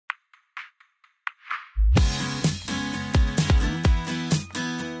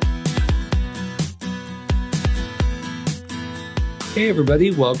Hey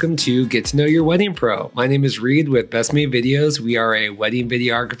everybody, welcome to Get to Know Your Wedding Pro. My name is Reed with Best Made Videos. We are a wedding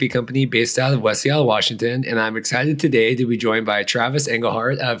videography company based out of West Seattle, Washington, and I'm excited today to be joined by Travis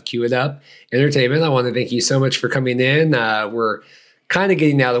Engelhart of Cue It Up Entertainment. I want to thank you so much for coming in. We're kind of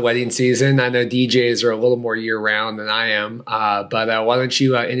getting out of wedding season. I know DJs are a little more year-round than I am, but why don't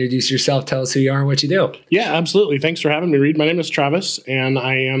you introduce yourself, tell us who you are and what you do. Yeah, absolutely. Thanks for having me, Reed. My name is Travis, and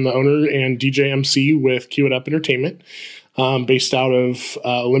I am the owner and DJ MC with Cue It Up Entertainment. Based out of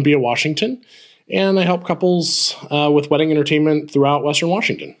Olympia, Washington, and I help couples with wedding entertainment throughout Western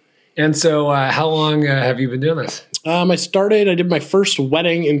Washington. And so how long have you been doing this? I did my first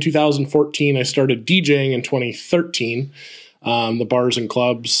wedding in 2014. I started DJing in 2013, the bars and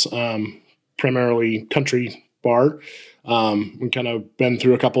clubs, primarily country bar. We kind of been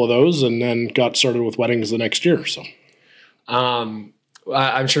through a couple of those and then got started with weddings the next year. So,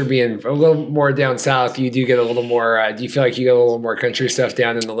 I'm sure being a little more down south, you do get a little more, do you feel like you get a little more country stuff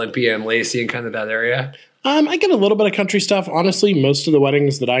down in Olympia and Lacey and kind of that area? I get a little bit of country stuff. Honestly, most of the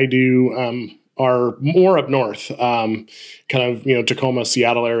weddings that I do are more up north, kind of, Tacoma,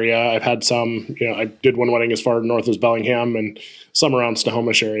 Seattle area. I've had some, I did one wedding as far north as Bellingham and some around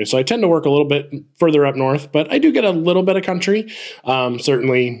Snohomish area. So I tend to work a little bit further up north, but I do get a little bit of country.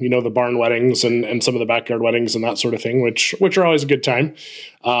 Certainly, the barn weddings and some of the backyard weddings and that sort of thing, which are always a good time.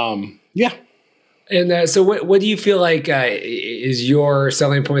 Yeah. And so what do you feel like is your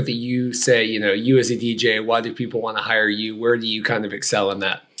selling point that you say, you as a DJ, why do people want to hire you? Where do you kind of excel in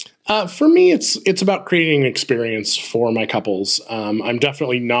that? For me, it's about creating an experience for my couples. I'm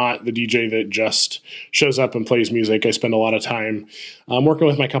definitely not the DJ that just shows up and plays music. I spend a lot of time working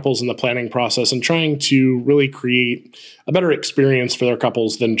with my couples in the planning process and trying to really create a better experience for their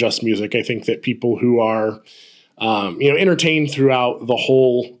couples than just music. I think that people who are entertained throughout the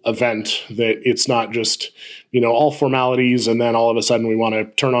whole event, that it's not just, all formalities and then all of a sudden we want to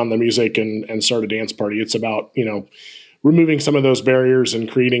turn on the music and start a dance party. It's about, removing some of those barriers and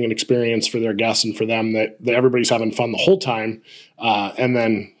creating an experience for their guests and for them that everybody's having fun the whole time. And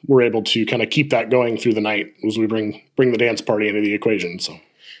then we're able to kind of keep that going through the night as we bring the dance party into the equation. So.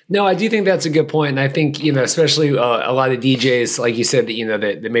 No, I do think that's a good point. And I think, especially a lot of DJs, like you said,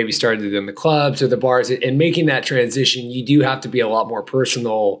 that maybe started in the clubs or the bars, and making that transition, you do have to be a lot more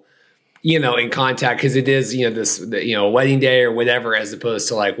personal, in contact, because it is, a wedding day or whatever, as opposed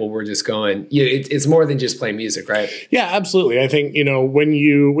to like, well, we're just going, it's more than just playing music, right? Yeah, absolutely. I think, when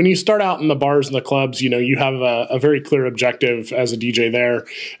you start out in the bars and the clubs, you have a very clear objective as a DJ there,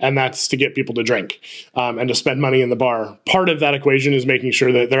 and that's to get people to drink and to spend money in the bar. Part of that equation is making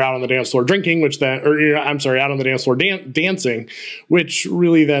sure that they're out on the dance floor drinking, out on the dance floor dancing, which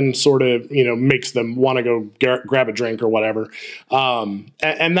really then sort of, makes them want to go grab a drink or whatever.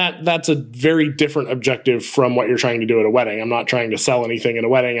 And that's a very different objective from what you're trying to do at a wedding. I'm not trying to sell anything at a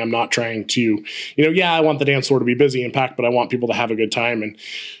wedding. I'm not trying to, I want the dance floor to be busy and packed, but I want people to have a good time. And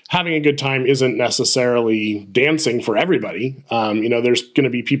having a good time isn't necessarily dancing for everybody. There's going to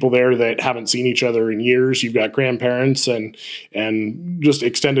be people there that haven't seen each other in years. You've got grandparents and just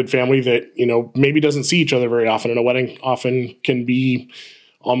extended family that, maybe doesn't see each other very often. And a wedding often can be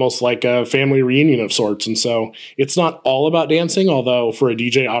almost like a family reunion of sorts. And so it's not all about dancing, although for a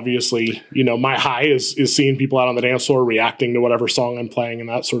DJ, obviously, my high is seeing people out on the dance floor reacting to whatever song I'm playing and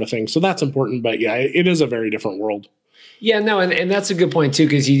that sort of thing. So that's important. But yeah, it is a very different world. Yeah, no, and that's a good point too,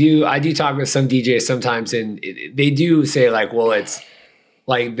 because I do talk with some DJs sometimes, and they do say like, well, it's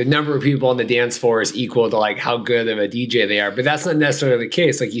like the number of people on the dance floor is equal to like how good of a DJ they are. But that's not necessarily the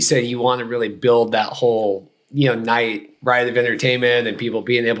case. Like you said, you want to really build that whole night, right, of entertainment and people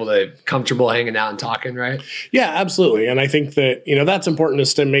being able to comfortable hanging out and talking, right? Yeah, absolutely. And I think that, that's important,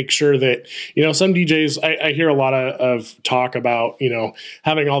 is to make sure that, some DJs, I hear a lot of talk about,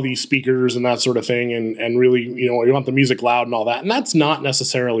 having all these speakers and that sort of thing. And really, you want the music loud and all that. And that's not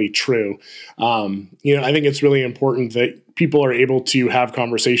necessarily true. I think it's really important that people are able to have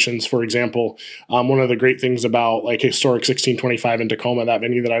conversations. For example, one of the great things about like historic 1625 in Tacoma, that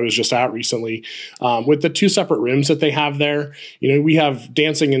venue that I was just at recently, with the two separate rooms that they have there, we have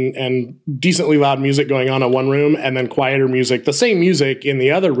dancing and decently loud music going on in one room, and then quieter music, the same music in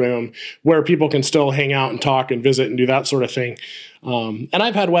the other room, where people can still hang out and talk and visit and do that sort of thing. And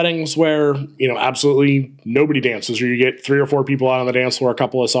I've had weddings where, absolutely nobody dances, or you get 3 or 4 people out on the dance floor, a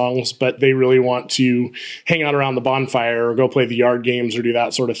couple of songs, but they really want to hang out around the bonfire or go play the yard games or do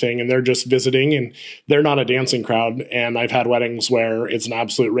that sort of thing. And they're just visiting and they're not a dancing crowd. And I've had weddings where it's an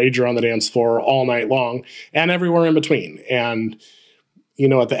absolute rager on the dance floor all night long and everywhere in between. And,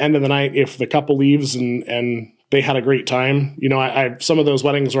 at the end of the night, if the couple leaves and they had a great time, I have some of those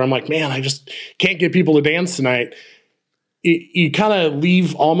weddings where I'm like, man, I just can't get people to dance tonight. you kind of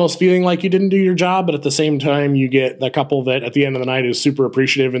leave almost feeling like you didn't do your job, but at the same time, you get the couple that at the end of the night is super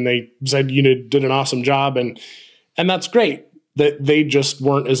appreciative and they said you did an awesome job, and that's great. That they just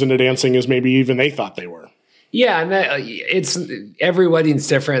weren't as into dancing as maybe even they thought they were. Yeah, and it's every wedding's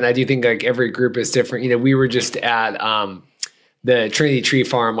different. I do think like every group is different. You know, we were just at the Trinity Tree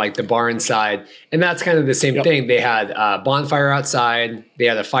Farm, like the barn side, and that's kind of the same thing. They had a bonfire outside. They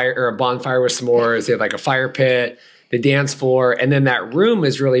had a bonfire with s'mores. They had like a fire pit, the dance floor, and then that room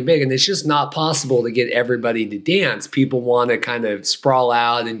is really big, and it's just not possible to get everybody to dance. People want to kind of sprawl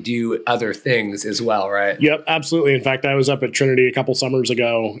out and do other things as well, right? Yep, absolutely. In fact, I was up at Trinity a couple summers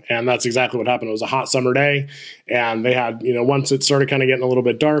ago, and that's exactly what happened. It was a hot summer day, and they had, once it started kind of getting a little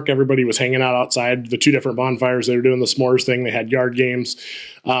bit dark, everybody was hanging out outside the two different bonfires. They were doing the s'mores thing. They had yard games.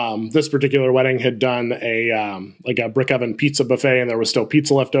 This particular wedding had done a brick oven pizza buffet, and there was still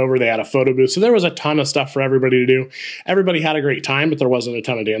pizza left over. They had a photo booth. So there was a ton of stuff for everybody to do. Everybody had a great time, but there wasn't a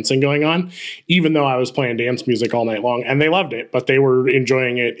ton of dancing going on, even though I was playing dance music all night long, and they loved it, but they were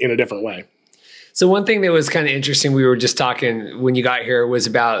enjoying it in a different way. So one thing that was kind of interesting, we were just talking when you got here, was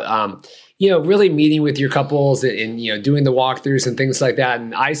about, really meeting with your couples and doing the walkthroughs and things like that.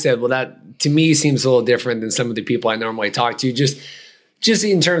 And I said, well, that to me seems a little different than some of the people I normally talk to, just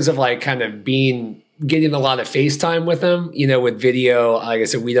in terms of like kind of getting a lot of FaceTime with them, with video. Like I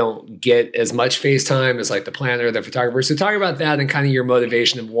said, we don't get as much FaceTime as like the planner, the photographer. So talk about that and kind of your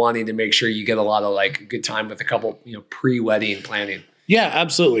motivation of wanting to make sure you get a lot of like good time with a couple, pre-wedding planning. Yeah,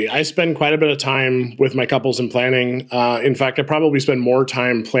 absolutely. I spend quite a bit of time with my couples in planning. In fact, I probably spend more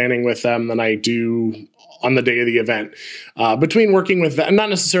time planning with them than I do on the day of the event. Between working with them, not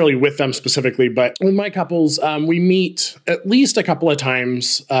necessarily with them specifically, but with my couples, we meet at least a couple of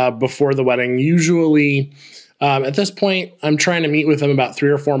times before the wedding. Usually, at this point, I'm trying to meet with them about 3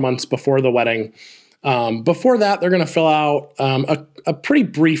 or 4 months before the wedding. Before that, they're going to fill out a pretty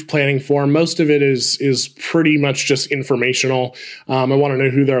brief planning form. Most of it is pretty much just informational. I want to know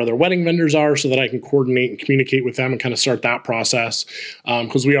who their other wedding vendors are so that I can coordinate and communicate with them and kind of start that process,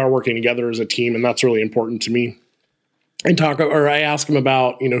 because we are working together as a team, and that's really important to me. And I ask them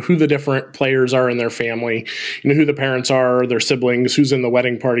about, who the different players are in their family, who the parents are, their siblings, who's in the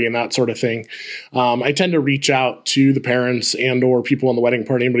wedding party, and that sort of thing. I tend to reach out to the parents and or people in the wedding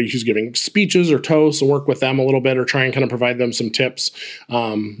party, anybody who's giving speeches or toasts, and work with them a little bit or try and kind of provide them some tips.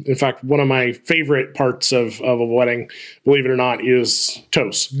 In fact, one of my favorite parts of a wedding, believe it or not, is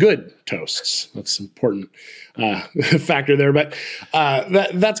toasts. Good toasts. That's important. Factor there, but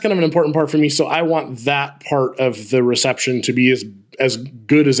that's kind of an important part for me. So I want that part of the reception to be as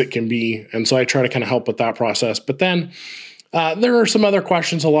good as it can be, and so I try to kind of help with that process. But then there are some other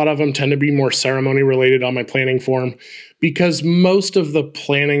questions. A lot of them tend to be more ceremony related on my planning form, because most of the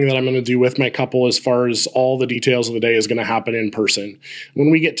planning that I'm going to do with my couple, as far as all the details of the day, is going to happen in person.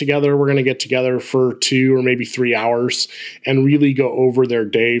 When we get together, we're going to get together for 2 or maybe 3 hours and really go over their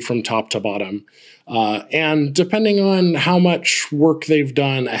day from top to bottom. And depending on how much work they've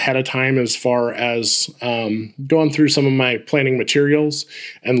done ahead of time, as far as going through some of my planning materials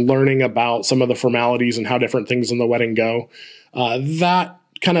and learning about some of the formalities and how different things in the wedding go, that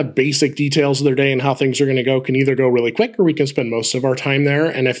kind of basic details of their day and how things are going to go can either go really quick, or we can spend most of our time there.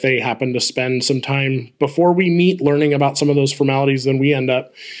 And if they happen to spend some time before we meet learning about some of those formalities, then we end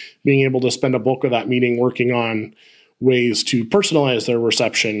up being able to spend a bulk of that meeting working on ways to personalize their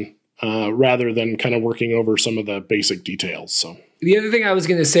reception, rather than kind of working over some of the basic details. So the other thing I was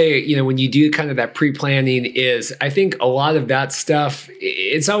going to say, when you do kind of that pre-planning, is I think a lot of that stuff,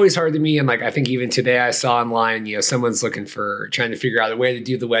 it's always hard to me. And like, I think even today I saw online, someone's trying to figure out a way to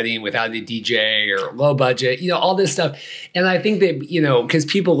do the wedding without a DJ or low budget, all this stuff. And I think that, because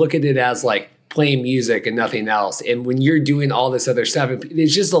people look at it as like playing music and nothing else. And when you're doing all this other stuff,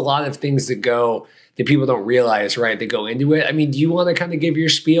 there's just a lot of things that people don't realize, right? They go into it. I mean, do you want to kind of give your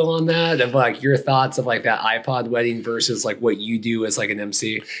spiel on that, of like your thoughts of like that iPod wedding versus like what you do as like an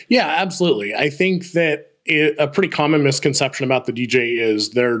MC? Yeah, absolutely. I think that a pretty common misconception about the DJ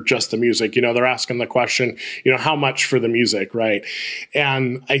is they're just the music. They're asking the question, how much for the music, right?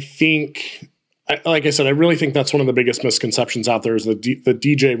 And I think, like I said, I really think that's one of the biggest misconceptions out there, is the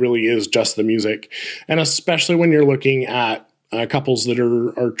DJ really is just the music. And especially when you're looking at couples that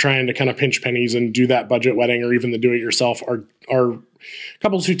are trying to kind of pinch pennies and do that budget wedding, or even the do-it-yourself, are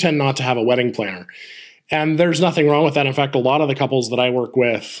couples who tend not to have a wedding planner. And there's nothing wrong with that. In fact, a lot of the couples that I work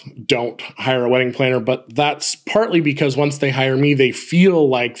with don't hire a wedding planner, but that's partly because once they hire me, they feel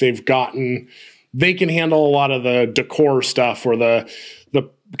like they can handle a lot of the decor stuff, or the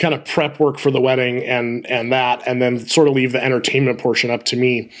kind of prep work for the wedding and then sort of leave the entertainment portion up to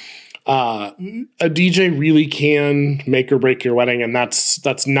me. a DJ really can make or break your wedding. And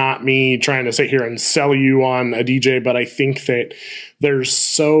that's not me trying to sit here and sell you on a DJ, but I think that there's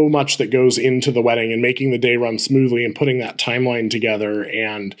so much that goes into the wedding and making the day run smoothly and putting that timeline together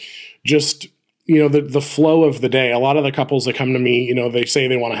and just, the flow of the day. A lot of the couples that come to me, they say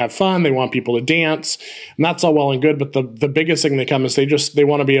they want to have fun, they want people to dance, and that's all well and good. But the biggest thing they come is they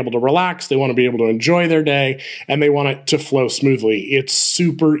want to be able to relax, they want to be able to enjoy their day, and they want it to flow smoothly. It's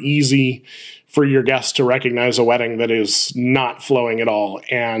super easy for your guests to recognize a wedding that is not flowing at all.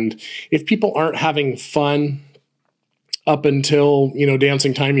 And if people aren't having fun up until,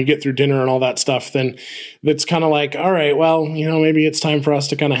 dancing time, you get through dinner and all that stuff, then that's kind of like, all right, well, maybe it's time for us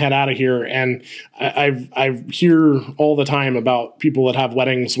to kind of head out of here. And I hear all the time about people that have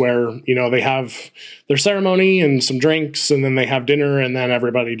weddings where, they have their ceremony and some drinks and then they have dinner and then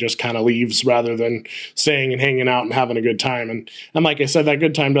everybody just kind of leaves rather than staying and hanging out and having a good time. And like I said, that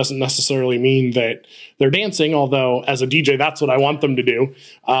good time doesn't necessarily mean that they're dancing, although as a DJ, that's what I want them to do.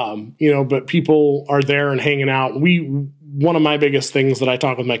 But people are there and hanging out. One of my biggest things that I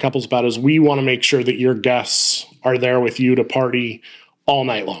talk with my couples about is we want to make sure that your guests are there with you to party all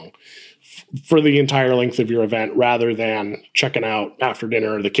night long for the entire length of your event rather than checking out after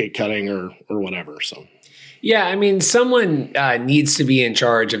dinner or the cake cutting or whatever. So, yeah, I mean, someone needs to be in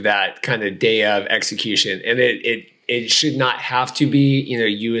charge of that kind of day of execution, and it should not have to be,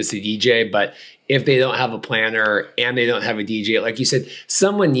 you as the DJ, but if they don't have a planner and they don't have a DJ, like you said,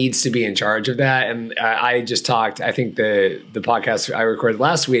 someone needs to be in charge of that. And I just talked, I think the podcast I recorded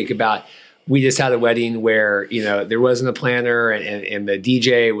last week about, we just had a wedding where, there wasn't a planner and the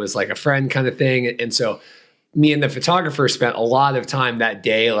DJ was like a friend kind of thing. And so me and the photographer spent a lot of time that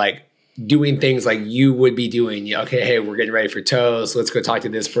day, like doing things like you would be doing. Okay, hey, we're getting ready for toast. Let's go talk to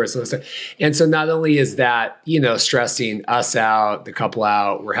this person. And so not only is that, stressing us out, the couple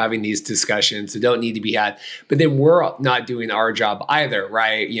out, we're having these discussions that don't need to be had, but then we're not doing our job either,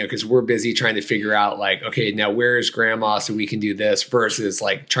 right? Because we're busy trying to figure out like, okay, now where's grandma so we can do this versus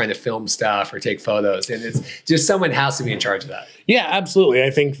like trying to film stuff or take photos. And it's just someone has to be in charge of that. Yeah, absolutely. I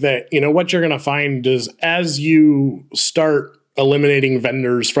think that, what you're going to find is as you start eliminating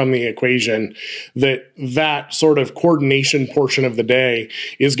vendors from the equation, that sort of coordination portion of the day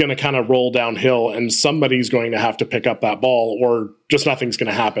is going to kind of roll downhill and somebody's going to have to pick up that ball or just nothing's going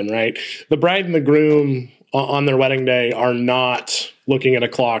to happen, right? The bride and the groom on their wedding day are not looking at a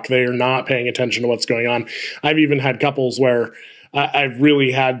clock. They are not paying attention to what's going on. I've even had couples where I've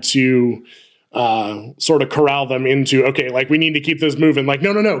really had to sort of corral them into, okay, like we need to keep this moving. Like,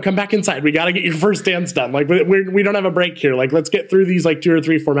 no, come back inside. We got to get your first dance done. Like we don't have a break here. Like, let's get through these like 2 or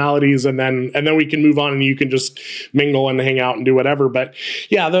 3 formalities and then we can move on and you can just mingle and hang out and do whatever. But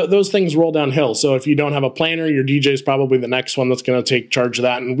yeah, those things roll downhill. So if you don't have a planner, your DJ is probably the next one that's going to take charge of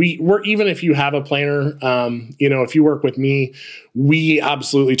that. And we're even if you have a planner, if you work with me, we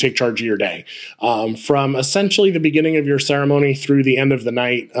absolutely take charge of your day from essentially the beginning of your ceremony through the end of the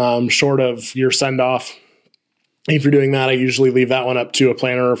night, short of your send off. If you're doing that, I usually leave that one up to a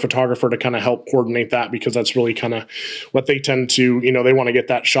planner or a photographer to kind of help coordinate that because that's really kind of what they tend to, they want to get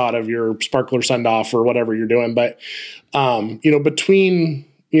that shot of your sparkler send off or whatever you're doing. But, between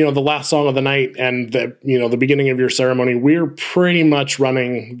the last song of the night and the beginning of your ceremony, we're pretty much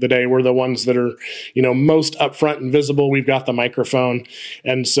running the day. We're the ones that are, most upfront and visible. We've got the microphone.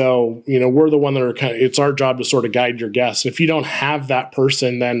 And so, we're the one that are it's our job to sort of guide your guests. If you don't have that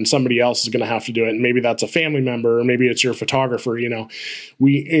person, then somebody else is going to have to do it. And maybe that's a family member, or maybe it's your photographer.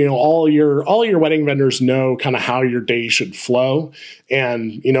 All your wedding vendors know kind of how your day should flow.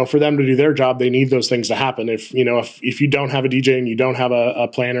 And, for them to do their job, they need those things to happen. If you don't have a DJ and you don't have a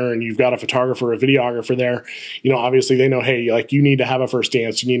planner and you've got a photographer, a videographer there, obviously they know, hey, like you need to have a first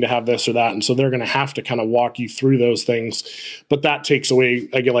dance, you need to have this or that. And so they're going to have to kind of walk you through those things. But that takes away,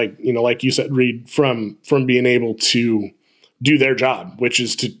 like you said, Reed, from being able to do their job, which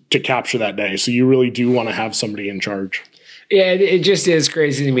is to capture that day. So you really do want to have somebody in charge. Yeah, it just is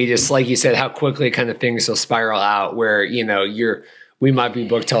crazy to me, just like you said, how quickly kind of things will spiral out where, we might be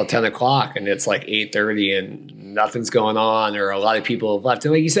booked till 10 o'clock and it's like 8:30 and nothing's going on, or a lot of people have left.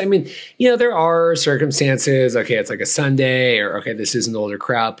 And like you said, I mean, there are circumstances, okay, it's like a Sunday, or okay, this is an older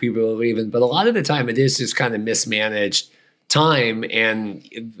crowd, people are leaving. But a lot of the time it is just kind of mismanaged time. And,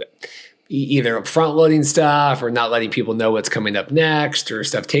 either front loading stuff or not letting people know what's coming up next, or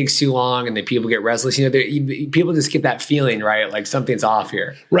stuff takes too long and then people get restless. People just get that feeling, right? Like something's off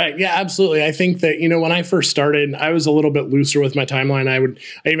here. Right. Yeah, absolutely. I think that, when I first started, I was a little bit looser with my timeline.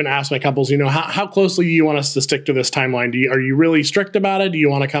 I even asked my couples, how closely do you want us to stick to this timeline? Are you really strict about it? Do you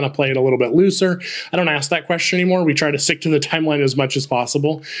want to kind of play it a little bit looser? I don't ask that question anymore. We try to stick to the timeline as much as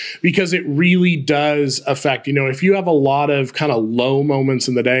possible, because it really does affect, if you have a lot of kind of low moments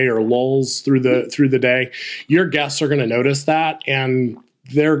in the day or lulls through the day, your guests are going to notice that, and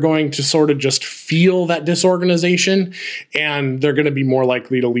they're going to sort of just feel that disorganization, and they're going to be more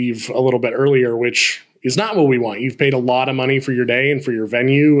likely to leave a little bit earlier, which is not what we want. You've paid a lot of money for your day and for your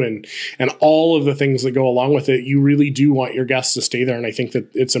venue and all of the things that go along with it. You really do want your guests to stay there, and I think that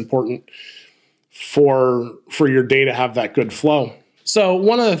it's important for your day to have that good flow. So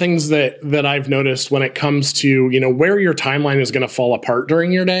one of the things that I've noticed when it comes to, where your timeline is going to fall apart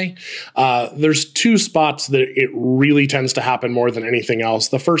during your day, there's two spots that it really tends to happen more than anything else.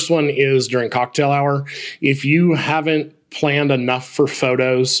 The first one is during cocktail hour. If you haven't planned enough for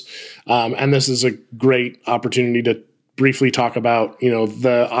photos, and this is a great opportunity to briefly talk about,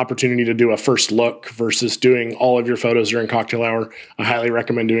 the opportunity to do a first look versus doing all of your photos during cocktail hour. I highly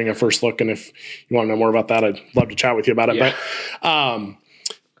recommend doing a first look. And if you want to know more about that, I'd love to chat with you about it. Yeah. But,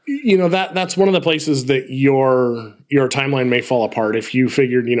 that's one of the places that your timeline may fall apart. If you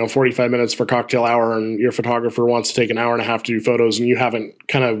figured, 45 minutes for cocktail hour and your photographer wants to take an hour and a half to do photos and you haven't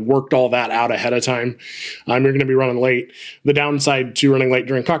kind of worked all that out ahead of time, you're going to be running late. The downside to running late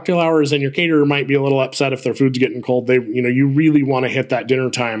during cocktail hours, and your caterer might be a little upset if their food's getting cold. You really want to hit that dinner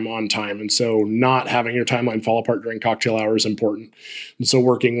time on time. And so not having your timeline fall apart during cocktail hour is important. And so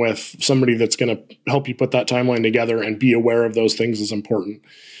working with somebody that's going to help you put that timeline together and be aware of those things is important.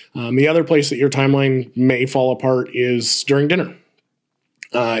 The other place that your timeline may fall apart is during dinner.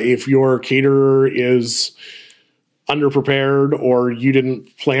 If your caterer is underprepared or you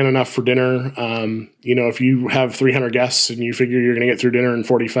didn't plan enough for dinner, if you have 300 guests and you figure you're going to get through dinner in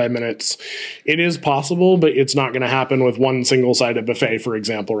 45 minutes, it is possible, but it's not going to happen with one single-sided buffet, for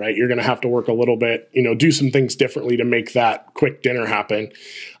example, right? You're going to have to work a little bit, do some things differently to make that quick dinner happen.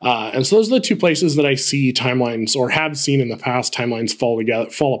 And so those are the two places that I see timelines, or have seen in the past, timelines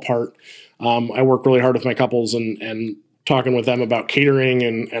fall apart. I work really hard with my couples and talking with them about catering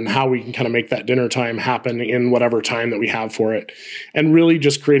and how we can kind of make that dinner time happen in whatever time that we have for it, and really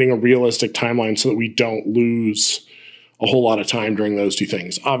just creating a realistic timeline so that we don't lose a whole lot of time during those two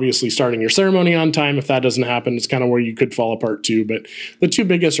things. Obviously, starting your ceremony on time, if that doesn't happen, it's kind of where you could fall apart too. But the two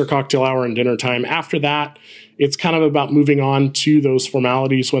biggest are cocktail hour and dinner time. After that, it's kind of about moving on to those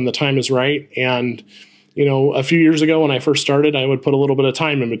formalities when the time is right. And a few years ago when I first started, I would put a little bit of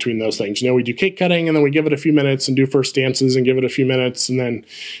time in between those things. We do cake cutting and then we give it a few minutes and do first dances and give it a few minutes and then,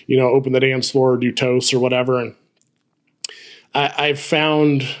 open the dance floor, do toasts or whatever. And I've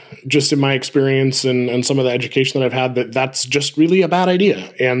found, just in my experience and some of the education that I've had, that that's just really a bad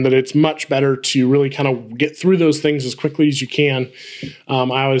idea, and that it's much better to really kind of get through those things as quickly as you can.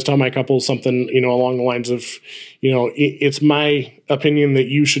 I always tell my couples something, along the lines of, it's my opinion that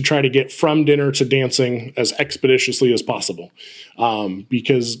you should try to get from dinner to dancing as expeditiously as possible,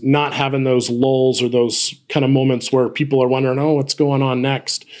 because not having those lulls or those kind of moments where people are wondering, oh, what's going on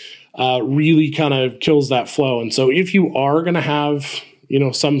next, really kind of kills that flow. And so if you are going to have,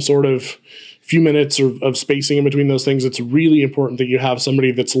 some sort of few minutes of spacing in between those things, it's really important that you have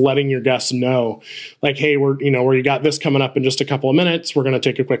somebody that's letting your guests know, like, hey, we got this coming up in just a couple of minutes. We're going to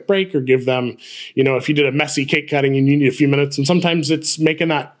take a quick break, or give them, if you did a messy cake cutting and you need a few minutes, and sometimes it's making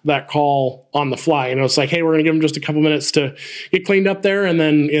that call on the fly. It's like, hey, we're going to give them just a couple minutes to get cleaned up there and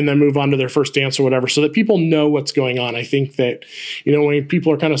then move on to their first dance or whatever, so that people know what's going on. I think that, when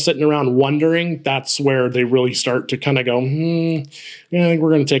people are kind of sitting around wondering, that's where they really start to kind of go, I think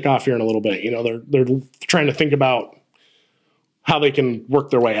we're going to take off here in a little bit. They're trying to think about how they can work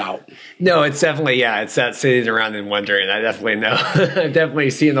their way out. No, it's definitely, it's that sitting around and wondering. I definitely know. I've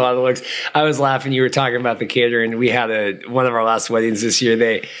definitely seen a lot of the looks. I was laughing. You were talking about the catering. We had one of our last weddings this year.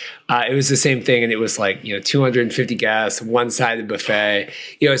 It was the same thing, and it was like 250 guests, one-sided buffet.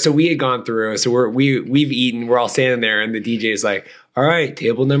 So we had gone through. So we've eaten. We're all standing there, and the DJ is like, "All right,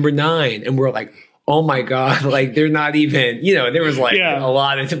 table number 9," and we're like, oh my God, like they're not even, there was like a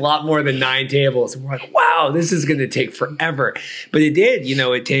lot more than 9 tables. And we're like, wow, this is going to take forever. But it did,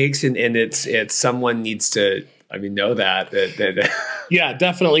 it takes, and it's someone needs to, know that. Yeah,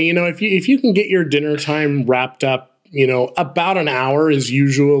 definitely. If you can get your dinner time wrapped up about an hour is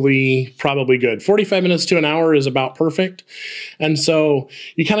usually probably good. 45 minutes to an hour is about perfect. And so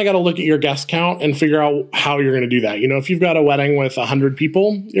you kind of got to look at your guest count and figure out how you're going to do that. If you've got a wedding with 100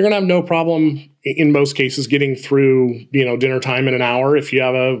 people, you're going to have no problem in most cases getting through, dinner time in an hour if you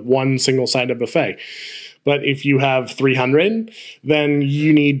have a one single-sided buffet. But if you have 300, then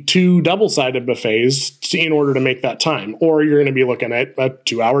you need 2 double-sided buffets in order to make that time. Or you're going to be looking at a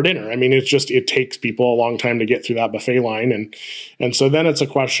 2-hour dinner. I mean, it takes people a long time to get through that buffet line. And so then it's a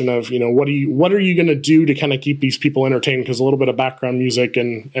question of, what are you going to do to kind of keep these people entertained? Because a little bit of background music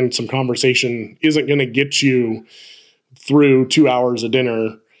and some conversation isn't going to get you through 2 hours of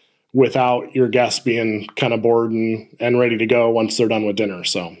dinner without your guests being kind of bored and ready to go once they're done with dinner.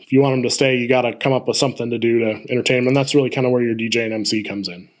 So if you want them to stay, you got to come up with something to do to entertain them. And that's really kind of where your DJ and MC comes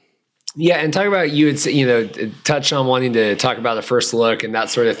in. Yeah, and talk about you had touched on wanting to talk about the first look and that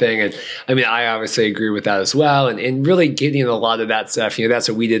sort of thing. And I mean, I obviously agree with that as well. And really getting a lot of that stuff, that's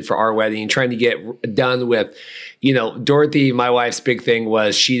what we did for our wedding, trying to get done with, Dorothy, my wife's big thing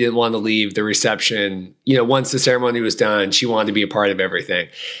was she didn't want to leave the reception. Once the ceremony was done, she wanted to be a part of everything.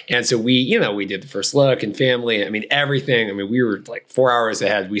 And so we did the first look and family. I mean, everything. I mean, we were like 4 hours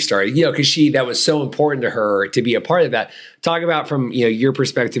ahead. We started, because that was so important to her to be a part of that. Talk about from, your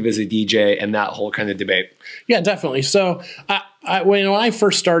perspective as a DJ and that whole kind of debate. Yeah, definitely. So when I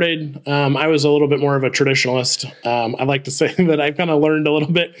first started, I was a little bit more of a traditionalist. I like to say that I've kind of learned a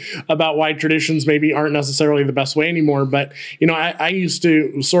little bit about why traditions maybe aren't necessarily the best way anymore. But, I used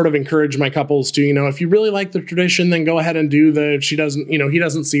to sort of encourage my couples to, if you really like the tradition, then go ahead and do he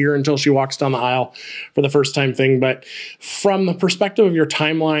doesn't see her until she walks down the aisle for the first time thing. But from the perspective of your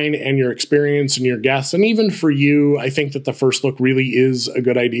timeline and your experience and your guests, and even for you, I think that the first look really is a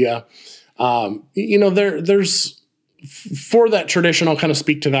good idea. There's for that tradition, I'll kind of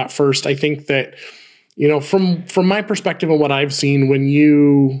speak to that first. I think that, from my perspective and what I've seen,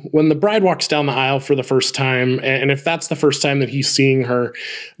 when the bride walks down the aisle for the first time, and if that's the first time that he's seeing her,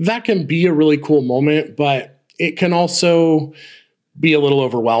 that can be a really cool moment, but it can also be a little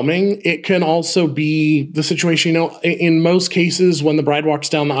overwhelming. It can also be the situation, in most cases, when the bride walks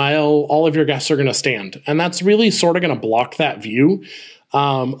down the aisle, all of your guests are going to stand. And that's really sort of going to block that view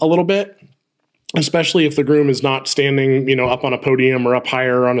a little bit. Especially if the groom is not standing, up on a podium or up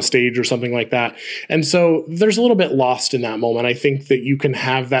higher on a stage or something like that. And so there's a little bit lost in that moment. I think that you can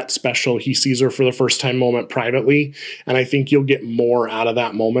have that special he sees her for the first time moment privately. And I think you'll get more out of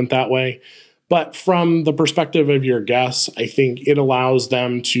that moment that way. But from the perspective of your guests, I think it allows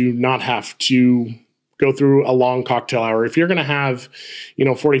them to not have to go through a long cocktail hour. If you're going to have,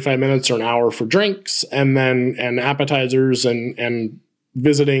 45 minutes or an hour for drinks and appetizers and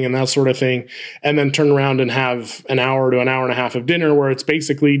visiting and that sort of thing, and then turn around and have an hour to an hour and a half of dinner where it's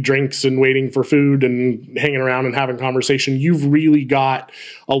basically drinks and waiting for food and hanging around and having conversation, you've really got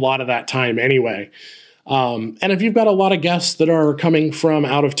a lot of that time anyway. And if you've got a lot of guests that are coming from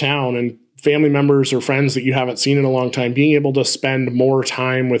out of town and family members or friends that you haven't seen in a long time, being able to spend more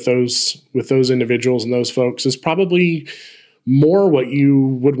time with those individuals and those folks is probably more what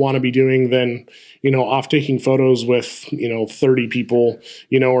you would want to be doing than, off taking photos with, 30 people,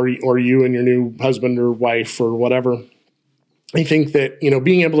 or you and your new husband or wife or whatever. I think that,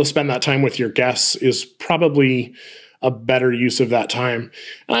 being able to spend that time with your guests is probably a better use of that time.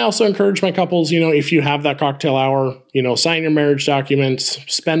 And I also encourage my couples, if you have that cocktail hour, sign your marriage documents,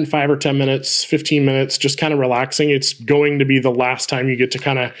 spend 5 or 10 minutes, 15 minutes, just kind of relaxing. It's going to be the last time you get to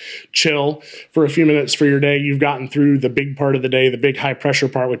kind of chill for a few minutes for your day. You've gotten through the big part of the day, the big high pressure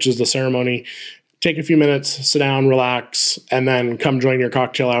part, which is the ceremony. Take a few minutes, sit down, relax, and then come join your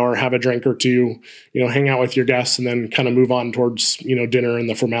cocktail hour, have a drink or two, hang out with your guests, and then kind of move on towards, dinner and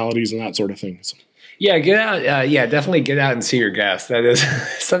the formalities and that sort of thing. So. Yeah, get out. Definitely get out and see your guests. That is,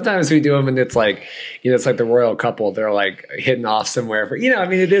 sometimes we do them and it's like, it's like the royal couple. They're like hitting off somewhere for,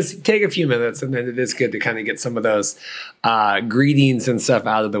 it is take a few minutes, and then it is good to kind of get some of those greetings and stuff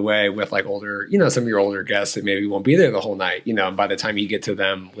out of the way with like older, some of your older guests that maybe won't be there the whole night. And by the time you get to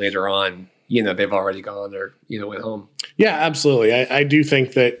them later on, they've already gone or, went home. Yeah, absolutely. I do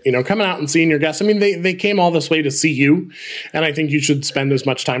think that, coming out and seeing your guests, they came all this way to see you, and I think you should spend as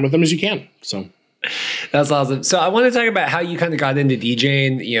much time with them as you can. So. That's awesome. So I want to talk about how you kind of got into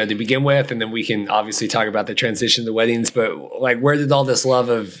DJing, to begin with, and then we can obviously talk about the transition to weddings, but like, where did all this love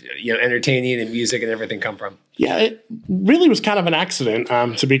of, entertaining and music and everything come from? Yeah, it really was kind of an accident,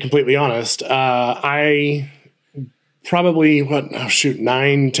 to be completely honest. I probably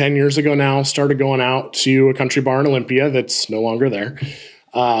 9-10 years ago now started going out to a country bar in Olympia that's no longer there.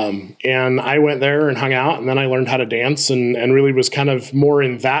 And I went there and hung out, and then I learned how to dance and really was kind of more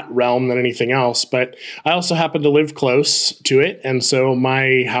in that realm than anything else. But I also happened to live close to it. And so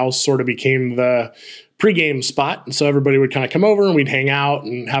my house sort of became the pregame spot. And so everybody would kind of come over and we'd hang out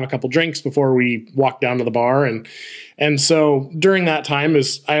and have a couple drinks before we walked down to the bar. And so during that time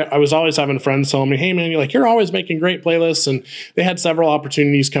I was always having friends telling me, hey man, you're always making great playlists. And they had several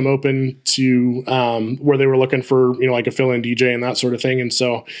opportunities come open to where they were looking for, like a fill-in DJ and that sort of thing. And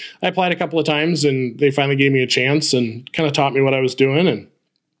so I applied a couple of times and they finally gave me a chance and kind of taught me what I was doing. And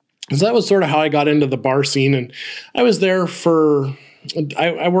so that was sort of how I got into the bar scene. And I was there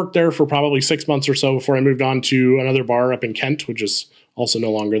I worked there for probably 6 months or so before I moved on to another bar up in Kent, which is also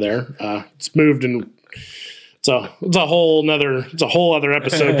no longer there. It's moved and it's a whole other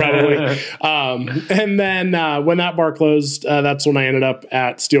episode probably. And then when that bar closed, that's when I ended up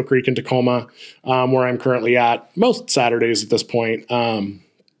at Steel Creek in Tacoma, where I'm currently at most Saturdays at this point.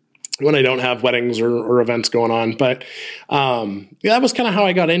 When I don't have weddings or events going on. But that was kind of how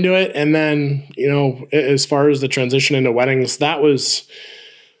I got into it. And then, as far as the transition into weddings, that was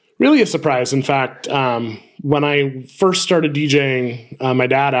really a surprise. In fact, when I first started DJing, my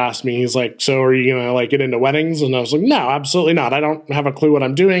dad asked me, he's like, so are you going to get into weddings? And I was like, no, absolutely not. I don't have a clue what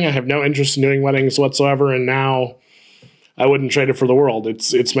I'm doing. I have no interest in doing weddings whatsoever. And now I wouldn't trade it for the world.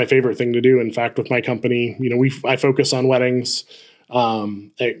 It's my favorite thing to do. In fact, with my company, I focus on weddings.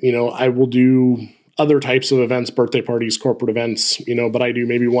 I will do other types of events, birthday parties, corporate events, but I do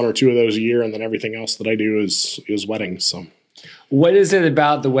maybe one or two of those a year. And then everything else that I do is weddings. So what is it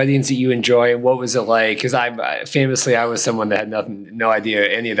about the weddings that you enjoy? And what was it like? Cause I was someone that had no idea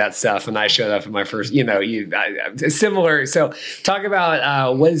any of that stuff. And I showed up at my first, similar. So talk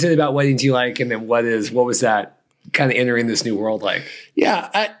about, what is it about weddings you like? And then what was that kind of entering this new world like?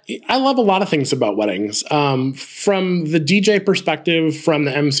 Yeah, I love a lot of things about weddings. From the DJ perspective, from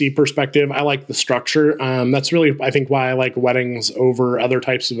the MC perspective, I like the structure. That's really, I think, why I like weddings over other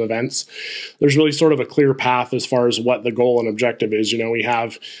types of events. There's really sort of a clear path as far as what the goal and objective is. We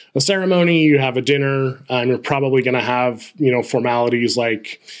have a ceremony, you have a dinner, you're probably going to have, formalities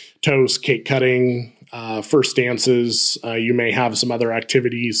like toast, cake cutting, first dances. You may have some other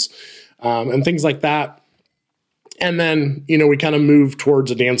activities and things like that. And then, we kind of move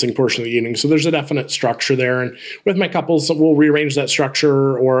towards a dancing portion of the evening. So there's a definite structure there. And with my couples, we'll rearrange that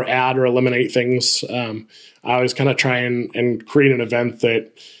structure or add or eliminate things. I always kind of try and create an event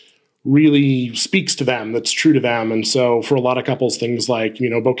that really speaks to them, that's true to them. And so for a lot of couples, things like,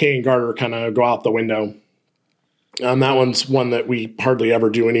 bouquet and garter kind of go out the window. That one's one that we hardly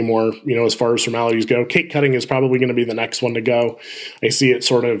ever do anymore, as far as formalities go. Cake cutting is probably going to be the next one to go. I see it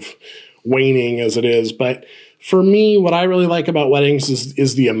sort of waning as it is. But for me, what I really like about weddings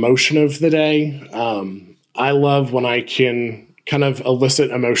is the emotion of the day. I love when I can kind of elicit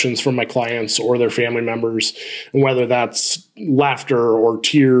emotions from my clients or their family members, and whether that's laughter or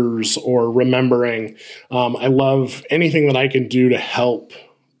tears or remembering. I love anything that I can do to help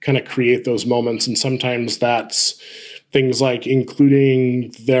kind of create those moments. And sometimes that's things like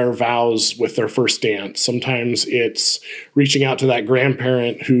including their vows with their first dance. Sometimes it's reaching out to that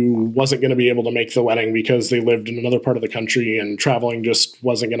grandparent who wasn't going to be able to make the wedding because they lived in another part of the country and traveling just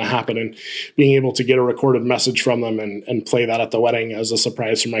wasn't going to happen, and being able to get a recorded message from them and play that at the wedding as a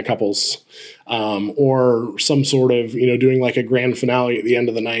surprise for my couples. Or some sort of, doing like a grand finale at the end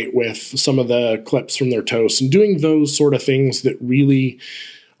of the night with some of the clips from their toast, and doing those sort of things that really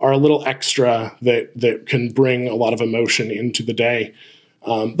are a little extra that can bring a lot of emotion into the day.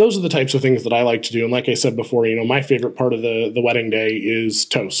 Those are the types of things that I like to do. And like I said before, my favorite part of the wedding day is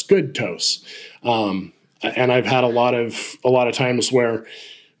toast, good toast. And I've had a lot of times where,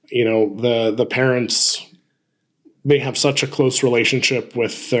 the parents, they have such a close relationship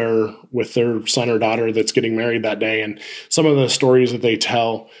with their son or daughter that's getting married that day. And some of the stories that they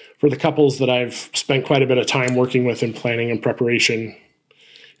tell for the couples that I've spent quite a bit of time working with in planning and preparation,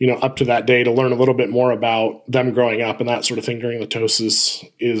 up to that day, to learn a little bit more about them growing up and that sort of thing during the toast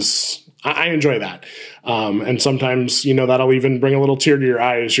is I enjoy that. And sometimes, that'll even bring a little tear to your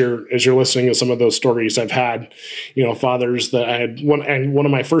eye as you're listening to some of those stories. I've had, fathers that I had one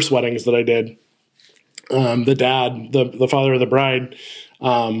of my first weddings that I did, the dad, the father of the bride,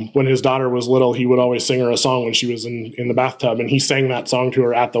 when his daughter was little, he would always sing her a song when she was in the bathtub, and he sang that song to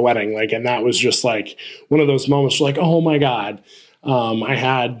her at the wedding. And that was just like one of those moments like, oh my God. I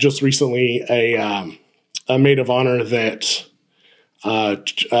had just recently a maid of honor that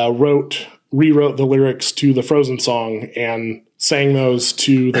rewrote the lyrics to the Frozen song and sang those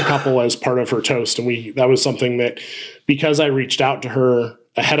to the couple as part of her toast. And that was something that, because I reached out to her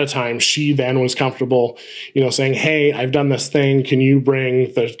ahead of time, she then was comfortable, saying, hey, I've done this thing. Can you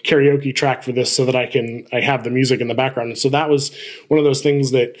bring the karaoke track for this so that I have the music in the background? And so that was one of those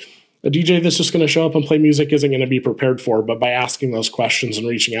things that a DJ that's just going to show up and play music isn't going to be prepared for. But by asking those questions and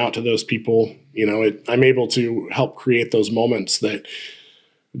reaching out to those people, I'm able to help create those moments that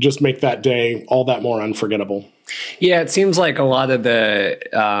just make that day all that more unforgettable. Yeah, it seems like a lot of the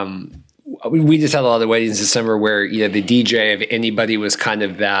we just had a lot of weddings this summer where, the DJ, if anybody, was kind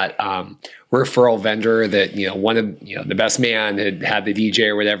of that referral vendor that, one of, the best man had the DJ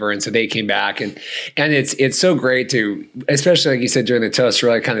or whatever. And so they came back and it's so great to, especially like you said, during the toast,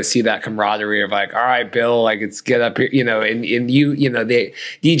 really kind of see that camaraderie of like, all right, Bill, like it's get up here, and the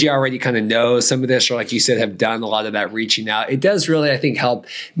DJ already kind of knows some of this, or like you said, have done a lot of that reaching out. It does really, I think, help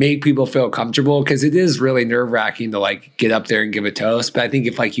make people feel comfortable, because it is really nerve wracking to like get up there and give a toast. But I think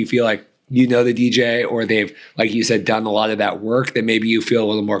if like you feel like, the DJ, or they've, like you said, done a lot of that work, then maybe you feel a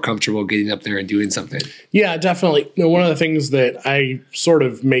little more comfortable getting up there and doing something. Yeah, definitely. One of the things that I sort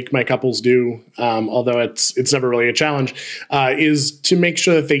of make my couples do, although it's never really a challenge, is to make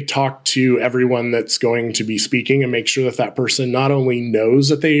sure that they talk to everyone that's going to be speaking, and make sure that person not only knows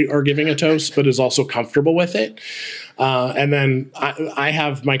that they are giving a toast, but is also comfortable with it. And then I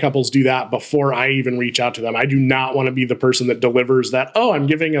have my couples do that before I even reach out to them. I do not want to be the person that delivers that, oh, I'm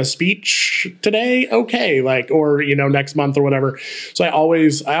giving a speech today. Okay. Or, next month or whatever. So I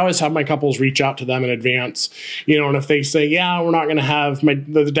always have my couples reach out to them in advance, and if they say, yeah, we're not going to have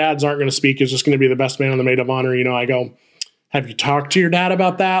the dads aren't going to speak. It's just going to be the best man and the maid of honor. I go, have you talked to your dad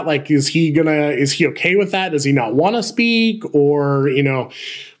about that? Like, is he okay with that? Does he not want to speak? Or,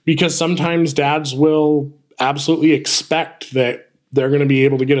 because sometimes dads will absolutely expect that they're going to be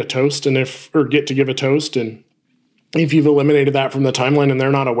able to get a toast or get to give a toast. And if you've eliminated that from the timeline and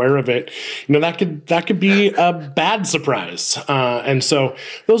they're not aware of it, that could be a bad surprise. And so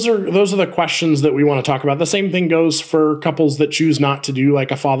those are the questions that we want to talk about. The same thing goes for couples that choose not to do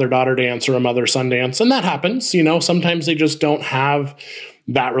like a father-daughter dance or a mother-son dance. And that happens, sometimes they just don't have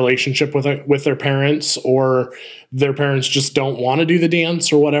that relationship with their parents, or their parents just don't want to do the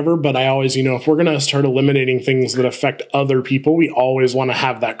dance or whatever. But I always, if we're going to start eliminating things that affect other people, we always want to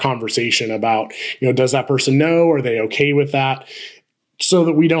have that conversation about, does that person know? Are they okay with that? So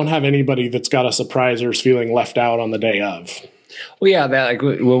that we don't have anybody that's got a surprise or is feeling left out on the day of. Well, yeah, that like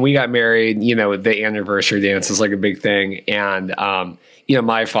when we got married, the anniversary dance is like a big thing. And,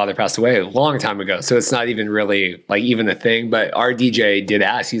 my father passed away a long time ago, so it's not even really like even a thing. But our DJ did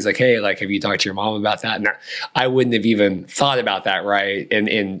ask, he's like, hey, like, have you talked to your mom about that? And I wouldn't have even thought about that. Right.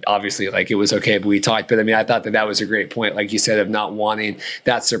 And obviously like it was okay, but we talked, but I mean, I thought that was a great point. Like you said, of not wanting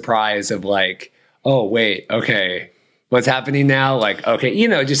that surprise of like, oh, wait, okay, what's happening now? Like, okay,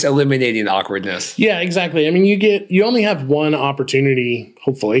 just eliminating awkwardness. Yeah, exactly. I mean, you only have one opportunity,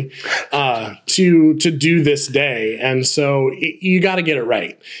 hopefully, to do this day. And so you got to get it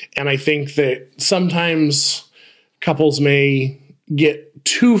right. And I think that sometimes couples may get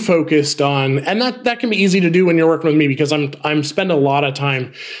too focused on, and that can be easy to do when you're working with me, because I'm spend a lot of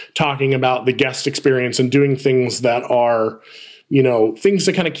time talking about the guest experience and doing things that are, things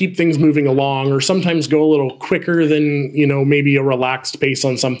to kind of keep things moving along, or sometimes go a little quicker than, maybe a relaxed pace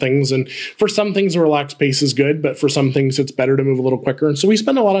on some things. And for some things, a relaxed pace is good, but for some things, it's better to move a little quicker. And so we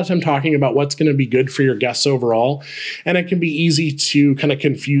spend a lot of time talking about what's going to be good for your guests overall. And it can be easy to kind of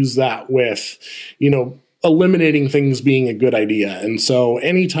confuse that with, eliminating things being a good idea. And so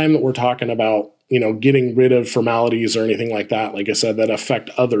anytime that we're talking about, getting rid of formalities or anything like that, like I said, that affect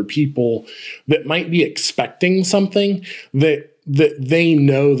other people that might be expecting something, that they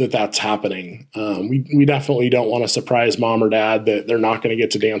know that that's happening. We definitely don't want to surprise mom or dad that they're not going to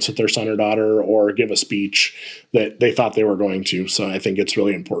get to dance with their son or daughter or give a speech that they thought they were going to. So I think it's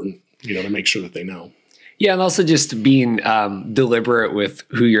really important, to make sure that they know. Yeah, and also just being deliberate with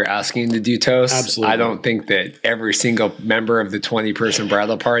who you're asking to do toast. Absolutely. I don't think that every single member of the 20-person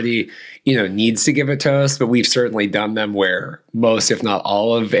bridal party, needs to give a toast, but we've certainly done them where most, if not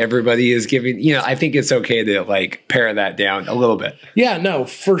all of everybody is giving, I think it's okay to like pare that down a little bit. Yeah, no,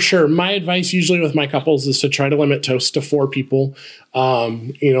 for sure. My advice usually with my couples is to try to limit toast to 4 people. A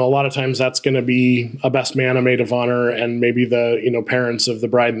lot of times that's going to be a best man, a maid of honor, and maybe the, parents of the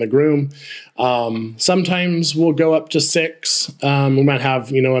bride and the groom. Sometimes we'll go up to 6. We might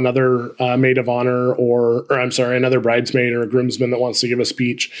have, another maid of honor or another bridesmaid or a groomsman that wants to give a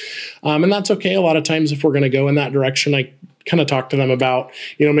speech. And that's okay. A lot of times if we're going to go in that direction, I kind of talk to them about,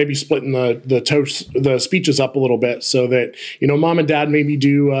 maybe splitting the speeches up a little bit so that, mom and dad maybe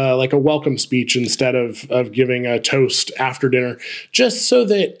do like a welcome speech instead of giving a toast after dinner, just so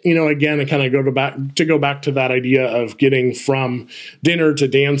that, again, I kind of go back to that idea of getting from dinner to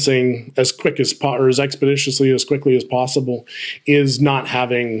dancing as quick as or as expeditiously as quickly as possible, is not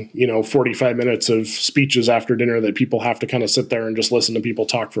having, 45 minutes of speeches after dinner that people have to kind of sit there and just listen to people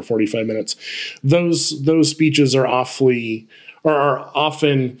talk for 45 minutes. Those speeches are often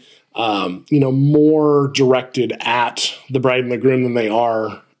more directed at the bride and the groom than they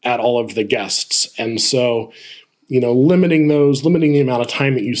are at all of the guests. And so, limiting the amount of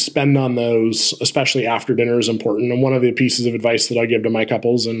time that you spend on those, especially after dinner, is important. And one of the pieces of advice that I give to my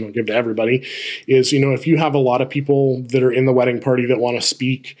couples and I'll give to everybody is, if you have a lot of people that are in the wedding party that want to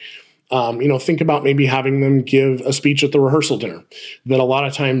speak, think about maybe having them give a speech at the rehearsal dinner. That a lot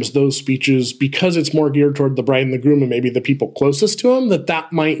of times those speeches, because it's more geared toward the bride and the groom and maybe the people closest to them,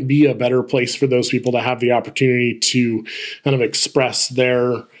 that might be a better place for those people to have the opportunity to kind of express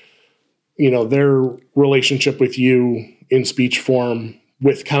their relationship with you in speech form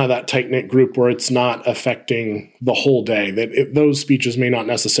with kind of that tight-knit group where it's not affecting the whole day. Those speeches may not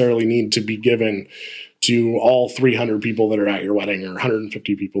necessarily need to be given to all 300 people that are at your wedding, or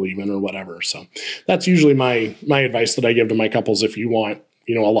 150 people even, or whatever. So that's usually my advice that I give to my couples if you want,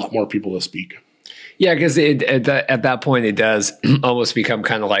 a lot more people to speak. Yeah, because at that point it does almost become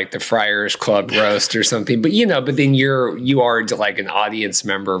kind of like the Friars Club roast or something. But but then you are like an audience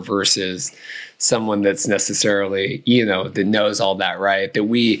member versus someone that's necessarily that knows all that, right?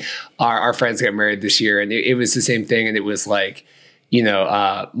 That our friends got married this year, and it was the same thing, and it was like,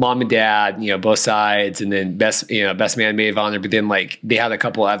 mom and dad, both sides, and then best man, maid of honor. But then like they had a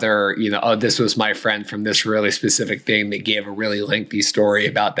couple other, this was my friend from this really specific thing that gave a really lengthy story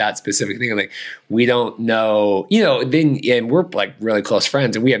about that specific thing. And like, we don't know, and we're like really close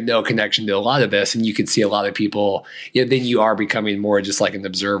friends and we have no connection to a lot of this. And you can see a lot of people, then you are becoming more just like an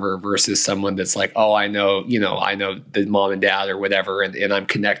observer versus someone that's like, oh, I know the mom and dad or whatever. And I'm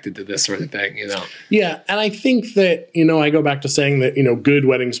connected to this sort of thing, Yeah. And I think that, I go back to saying that, good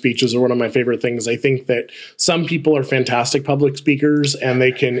wedding speeches are one of my favorite things. I think that some people are fantastic public speakers and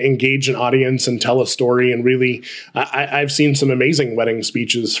they can engage an audience and tell a story. And really, I've seen some amazing wedding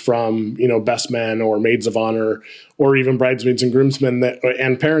speeches from, best men or maids of honor, or even bridesmaids and groomsmen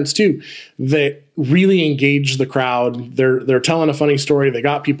and parents too, that really engage the crowd. They're telling a funny story. They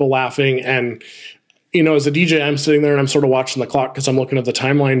got people laughing. And, as a DJ, I'm sitting there and I'm sort of watching the clock because I'm looking at the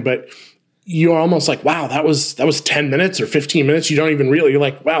timeline, but you're almost like, wow, that was 10 minutes or 15 minutes. You don't even really, you're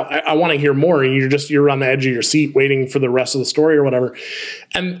like, wow, I want to hear more. And you're on the edge of your seat waiting for the rest of the story or whatever.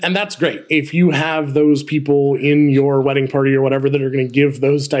 And that's great. If you have those people in your wedding party or whatever that are going to give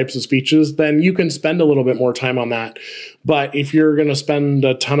those types of speeches, then you can spend a little bit more time on that. But if you're going to spend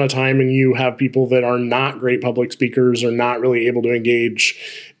a ton of time and you have people that are not great public speakers or not really able to engage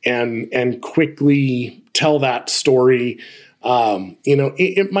and quickly tell that story,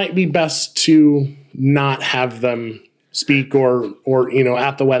 it might be best to not have them speak or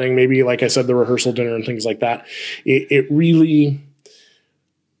at the wedding, maybe like I said, the rehearsal dinner and things like that. It really,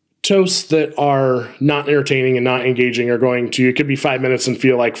 toasts that are not entertaining and not engaging are it could be 5 minutes and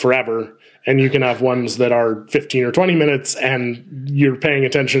feel like forever. And you can have ones that are 15 or 20 minutes and you're paying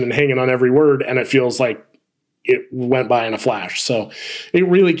attention and hanging on every word and it feels like it went by in a flash. So it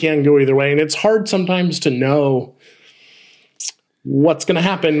really can go either way. And it's hard sometimes to know what's going to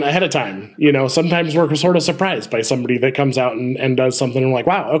happen ahead of time. Sometimes we're sort of surprised by somebody that comes out and does something and we're like,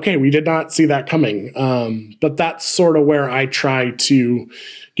 wow, okay, we did not see that coming. But that's sort of where I try to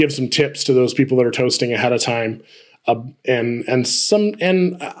give some tips to those people that are toasting ahead of time.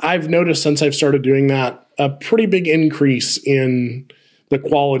 And I've noticed since I've started doing that, a pretty big increase in the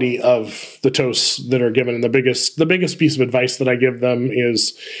quality of the toasts that are given. And the biggest piece of advice that I give them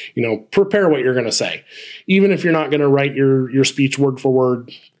is, prepare what you're going to say. Even if you're not going to write your speech word for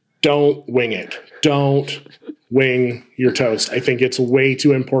word, don't wing it. Don't wing your toast. I think it's way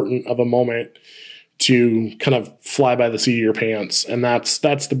too important of a moment to kind of fly by the seat of your pants. And that's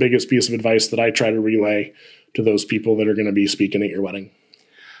the biggest piece of advice that I try to relay to those people that are going to be speaking at your wedding.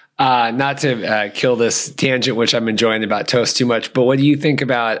 Not to kill this tangent, which I'm enjoying about toast too much, but what do you think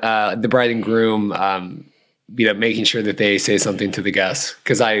about the bride and groom, making sure that they say something to the guests?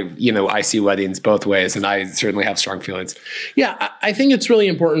 Because I see weddings both ways, and I certainly have strong feelings. Yeah, I think it's really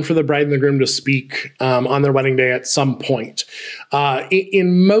important for the bride and the groom to speak on their wedding day at some point.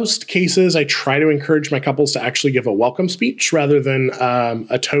 In most cases, I try to encourage my couples to actually give a welcome speech rather than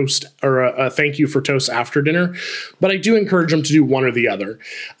a toast or a thank you for toast after dinner. But I do encourage them to do one or the other.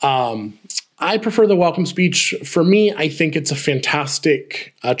 I prefer the welcome speech. For me, I think it's a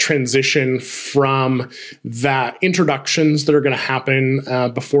fantastic transition from that introductions that are going to happen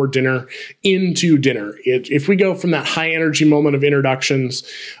before dinner into dinner. If we go from that high energy moment of introductions,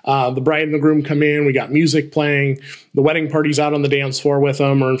 the bride and the groom come in, we got music playing, the wedding party's out on the dance floor with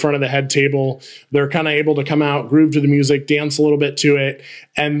them or in front of the head table. They're kind of able to come out, groove to the music, dance a little bit to it,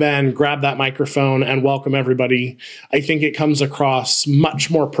 and then grab that microphone and welcome everybody. I think it comes across much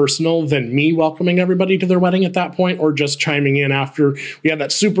more personal than me welcoming everybody to their wedding at that point, or just chiming in after we have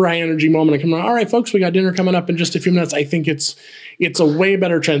that super high energy moment and coming on, all right, folks, we got dinner coming up in just a few minutes. I think it's a way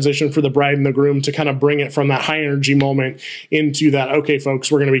better transition for the bride and the groom to kind of bring it from that high energy moment into that, okay,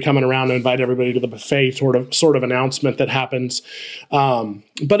 folks, we're going to be coming around and invite everybody to the buffet sort of announcement that happens.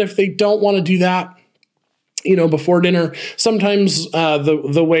 But if they don't want to do that, before dinner, sometimes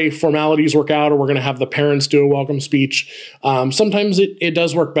the way formalities work out, or we're going to have the parents do a welcome speech. Sometimes it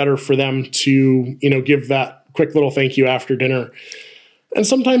does work better for them to, give that quick little thank you after dinner. And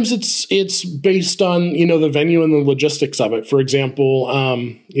sometimes it's based on, the venue and the logistics of it. For example,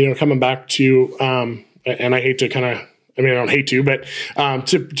 coming back to, and I hate to I don't hate to, but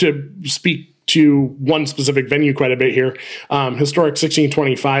to speak to one specific venue quite a bit here, historic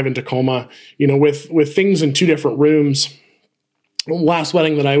 1625 in Tacoma, with things in two different rooms. Last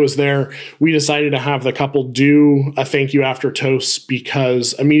wedding that I was there, we decided to have the couple do a thank you after toast,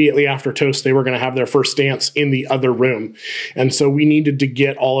 because immediately after toast, they were going to have their first dance in the other room. And so we needed to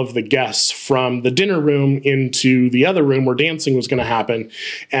get all of the guests from the dinner room into the other room where dancing was going to happen.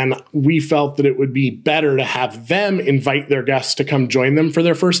 And we felt that it would be better to have them invite their guests to come join them for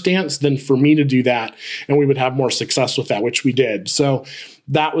their first dance than for me to do that. And we would have more success with that, which we did. So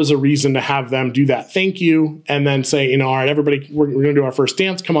that was a reason to have them do that thank you, and then say, all right, everybody, we're going to do our first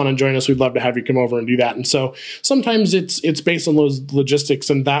dance. Come on and join us. We'd love to have you come over and do that. And so sometimes it's based on those logistics,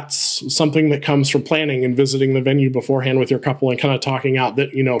 and that's something that comes from planning and visiting the venue beforehand with your couple and kind of talking out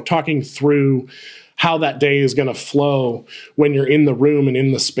that, talking through how that day is going to flow when you're in the room and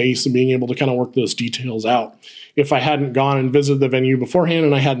in the space, and being able to kind of work those details out. If I hadn't gone and visited the venue beforehand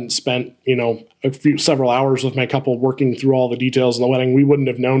and I hadn't spent, several hours with my couple working through all the details in the wedding, we wouldn't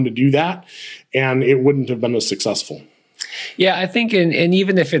have known to do that, and it wouldn't have been as successful. Yeah, I think, and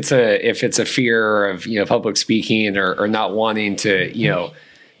even if it's a fear of public speaking or not wanting to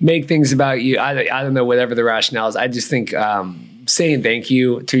make things about you, I don't know, whatever the rationale is. I just think saying thank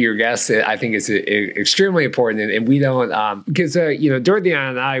you to your guests, I think is extremely important. And we don't, because, Dorothy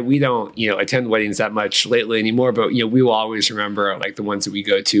and I, we don't, attend weddings that much lately anymore, but, we will always remember like the ones that we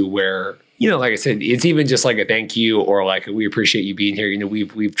go to where, like I said, it's even just like a thank you, or like, we appreciate you being here.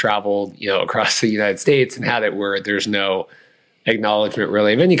 We've traveled, across the United States and had it where there's no acknowledgement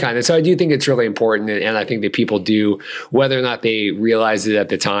really of any kind. And so I do think it's really important. And I think that people do, whether or not they realize it at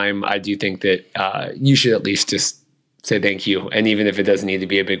the time, I do think that you should at least just say thank you. And even if it doesn't need to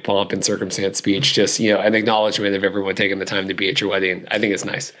be a big pomp and circumstance speech, just, an acknowledgement of everyone taking the time to be at your wedding, I think it's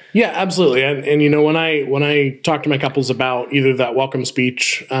nice. Yeah, absolutely. And when I talk to my couples about either that welcome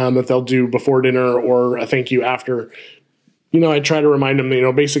speech that they'll do before dinner or a thank you after, I try to remind them,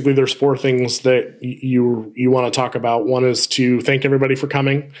 basically there's four things that you want to talk about. One is to thank everybody for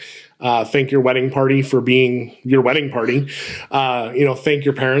coming. Thank your wedding party for being your wedding party. Thank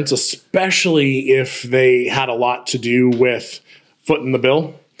your parents, especially if they had a lot to do with footing the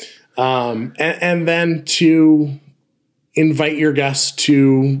bill. And then to invite your guests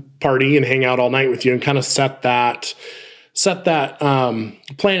to party and hang out all night with you, and kind of set that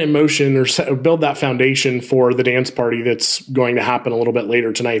plan in motion, or build that foundation for the dance party that's going to happen a little bit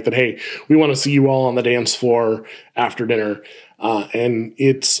later tonight. That, hey, we want to see you all on the dance floor after dinner. And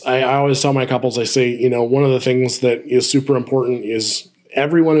I always tell my couples, I say, one of the things that is super important is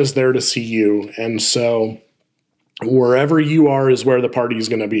everyone is there to see you. And so wherever you are is where the party is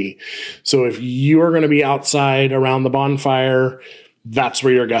going to be. So if you are going to be outside around the bonfire, that's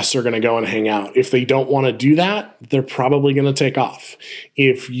where your guests are going to go and hang out. If they don't want to do that, they're probably going to take off.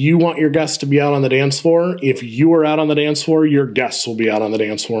 If you want your guests to be out on the dance floor, if you are out on the dance floor, your guests will be out on the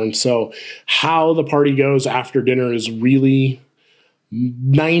dance floor. And so how the party goes after dinner is really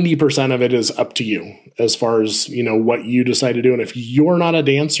 90% of it is up to you as far as, what you decide to do. And if you're not a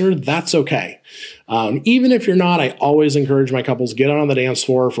dancer, that's okay. Even if you're not, I always encourage my couples, get out on the dance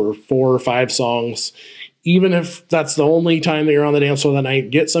floor for 4 or 5 songs. Even if that's the only time that you're on the dance floor that night,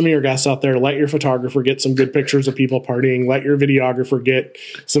 get some of your guests out there. Let your photographer get some good pictures of people partying. Let your videographer get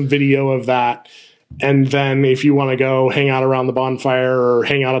some video of that. And then if you want to go hang out around the bonfire or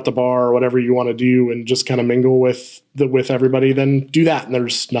hang out at the bar or whatever you want to do and just kind of mingle with everybody, then do that. And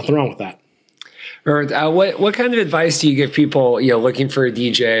there's nothing wrong with that. Or what kind of advice do you give people, looking for a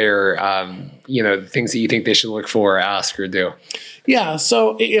DJ or, things that you think they should look for, or ask, or do? Yeah.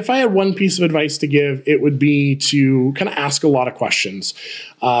 So if I had one piece of advice to give, it would be to kind of ask a lot of questions.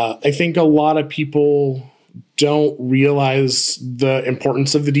 I think a lot of people don't realize the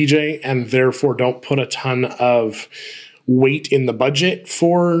importance of the DJ and therefore don't put a ton of weight in the budget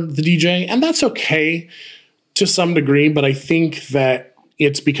for the DJ. And that's okay to some degree, but I think that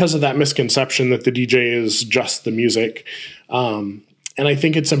it's because of that misconception that the DJ is just the music. And I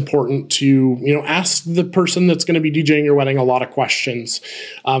think it's important to, ask the person that's going to be DJing your wedding a lot of questions.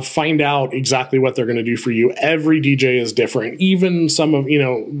 Find out exactly what they're going to do for you. Every DJ is different. Even some of,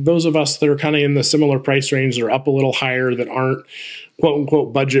 those of us that are kind of in the similar price range or up a little higher that aren't quote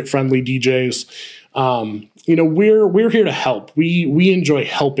unquote budget friendly DJs. We're here to help. We enjoy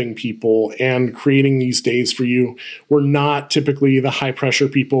helping people and creating these days for you. We're not typically the high pressure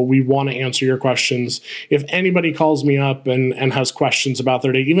people. We want to answer your questions. If anybody calls me up and has questions about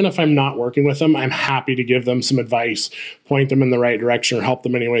their day, even if I'm not working with them, I'm happy to give them some advice, point them in the right direction, or help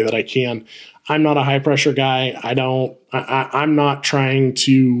them any way that I can. I'm not a high pressure guy. I'm not trying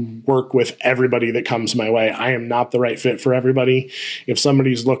to work with everybody that comes my way. I am not the right fit for everybody. If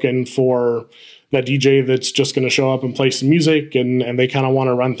somebody's looking for that DJ that's just going to show up and play some music and they kind of want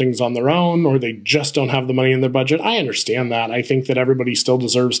to run things on their own, or they just don't have the money in their budget, I understand that. I think that everybody still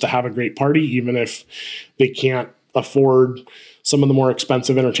deserves to have a great party, even if they can't afford some of the more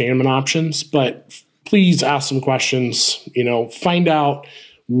expensive entertainment options. But please ask some questions, find out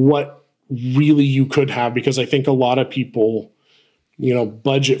what really you could have, because I think a lot of people,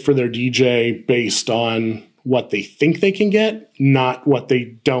 budget for their DJ based on what they think they can get, not what they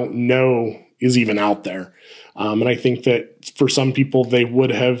don't know is even out there. And I think that for some people, they would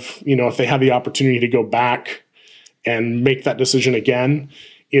have, if they had the opportunity to go back and make that decision again,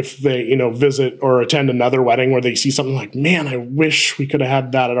 if they, visit or attend another wedding where they see something like, man, I wish we could have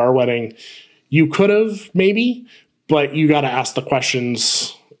had that at our wedding. You could have maybe, but you got to ask the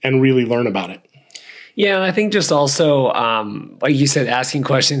questions and really learn about it. Yeah, I think just also, like you said, asking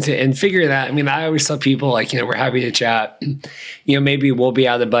questions and figure that. I mean, I always tell people, we're happy to chat. Maybe we'll be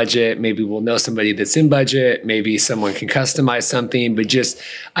out of budget. Maybe we'll know somebody that's in budget. Maybe someone can customize something. But just,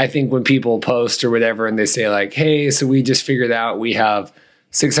 I think when people post or whatever and they say like, hey, so we just figured out we have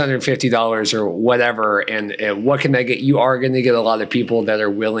 $650 or whatever, and what can I get? You are going to get a lot of people that are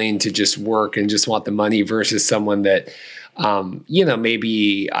willing to just work and just want the money versus someone that,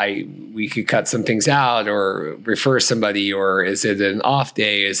 maybe we could cut some things out or refer somebody, or is it an off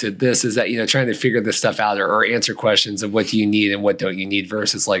day? Is it this? Is that, trying to figure this stuff out or answer questions of what do you need and what don't you need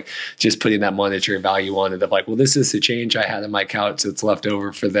versus like just putting that monetary value on it of like, well, this is the change I had on my couch that's left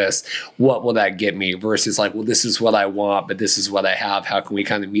over for this. What will that get me? Versus like, well, this is what I want, but this is what I have. How can we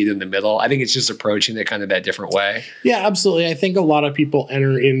kind of meet in the middle? I think it's just approaching it kind of that different way. Yeah, absolutely. I think a lot of people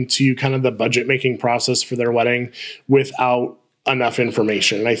enter into kind of the budget making process for their wedding without enough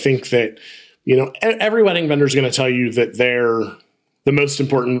information. And I think that, every wedding vendor is going to tell you that they're the most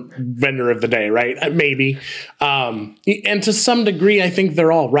important vendor of the day, right? Maybe. And to some degree, I think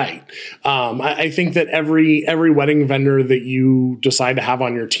they're all right. I think that every wedding vendor that you decide to have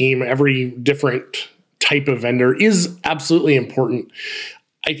on your team, every different type of vendor is absolutely important.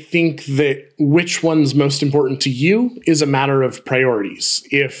 I think that which one's most important to you is a matter of priorities.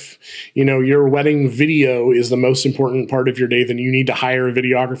 If, your wedding video is the most important part of your day, then you need to hire a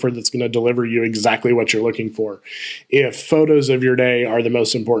videographer that's going to deliver you exactly what you're looking for. If photos of your day are the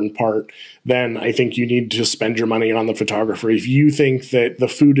most important part, then I think you need to spend your money on the photographer. If you think that the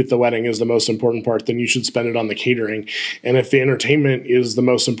food at the wedding is the most important part, then you should spend it on the catering. And if the entertainment is the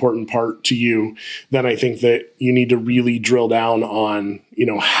most important part to you, then I think that you need to really drill down on,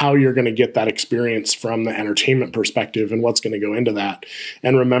 how you're going to get that experience from the entertainment perspective and what's going to go into that.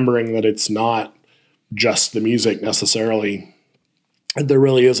 And remembering that it's not just the music necessarily. There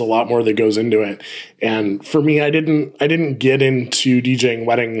really is a lot more that goes into it. And for me, I didn't get into DJing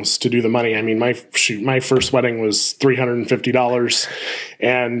weddings to do the money. I mean, my first wedding was $350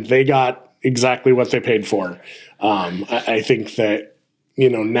 and they got exactly what they paid for. I think that,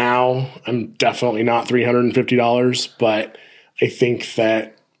 now I'm definitely not $350, but I think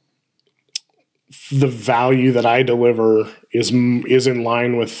that the value that I deliver is in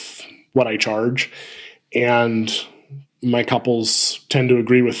line with what I charge. And my couples tend to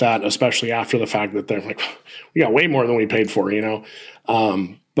agree with that, especially after the fact that they're like, we got way more than we paid for,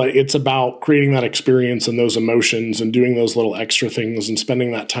 But it's about creating that experience and those emotions and doing those little extra things and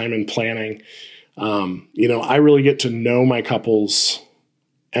spending that time in planning. I really get to know my couples,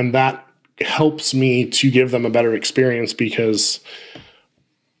 and that helps me to give them a better experience because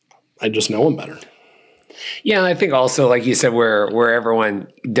I just know them better. Yeah, and I think also, like you said, where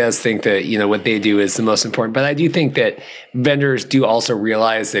everyone does think that, you know, what they do is the most important. But I do think that vendors do also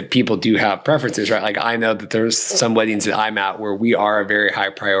realize that people do have preferences, right? Like I know that there's some weddings that I'm at where we are a very high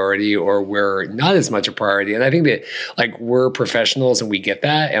priority or we're not as much a priority. And I think that like we're professionals and we get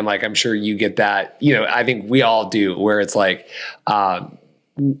that. And like I'm sure you get that, you know, I think we all do, where it's like,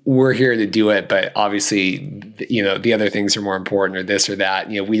 we're here to do it, but obviously, you know, the other things are more important or this or that.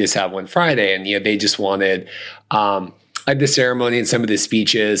 You know, we just have one Friday and, you know, they just wanted like the ceremony and some of the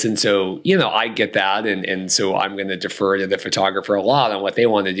speeches. And so, you know, I get that. And so I'm going to defer to the photographer a lot on what they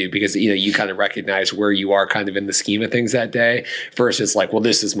want to do because, you know, you kind of recognize where you are kind of in the scheme of things that day versus like, well,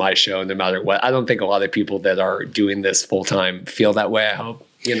 this is my show no matter what. I don't think a lot of people that are doing this full time feel that way, I hope.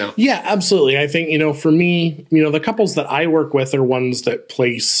 You know? Yeah, absolutely. I think, you know, for me, you know, the couples that I work with are ones that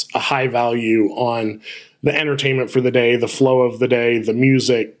place a high value on the entertainment for the day, the flow of the day, the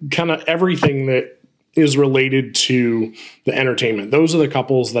music, kind of everything that is related to the entertainment. Those are the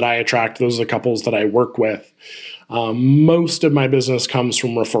couples that I attract. Those are the couples that I work with. Most of my business comes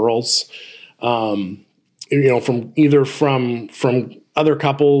from referrals, you know, from either from other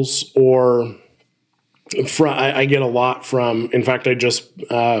couples or I get a lot from, in fact, I just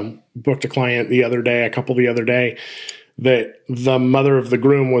booked a client a couple the other day, that the mother of the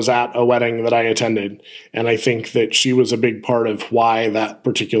groom was at a wedding that I attended. And I think that she was a big part of why that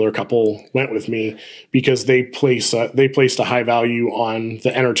particular couple went with me, because they placed a high value on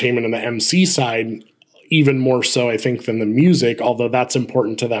the entertainment and the MC side, even more so, I think, than the music, although that's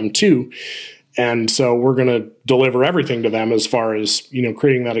important to them too. And so we're going to deliver everything to them as far as, you know,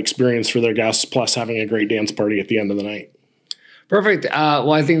 creating that experience for their guests, plus having a great dance party at the end of the night. Perfect.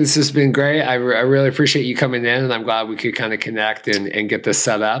 Well, I think this has been great. I really appreciate you coming in, and I'm glad we could kind of connect and get this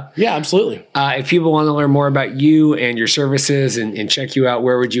set up. Yeah, absolutely. If people want to learn more about you and your services and check you out,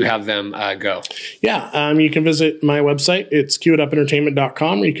 where would you have them go? Yeah, you can visit my website. It's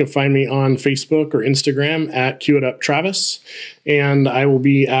cueitupentertainment.com. You can find me on Facebook or Instagram at cueituptravis. And I will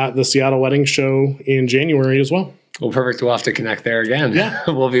be at the Seattle Wedding Show in January as well. Well, perfect. We'll have to connect there again. Yeah.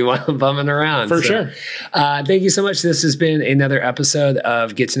 We'll be bumming around. For sure. Thank you so much. This has been another episode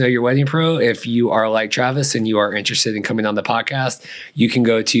of Get to Know Your Wedding Pro. If you are like Travis and you are interested in coming on the podcast, you can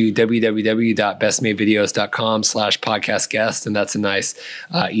go to www.bestmadevideos.com/podcast guest. And that's a nice,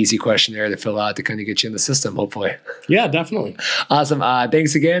 easy questionnaire to fill out to kind of get you in the system, hopefully. Yeah, definitely. Awesome.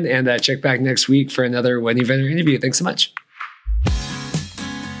 Thanks again. And check back next week for another wedding vendor interview. Thanks so much.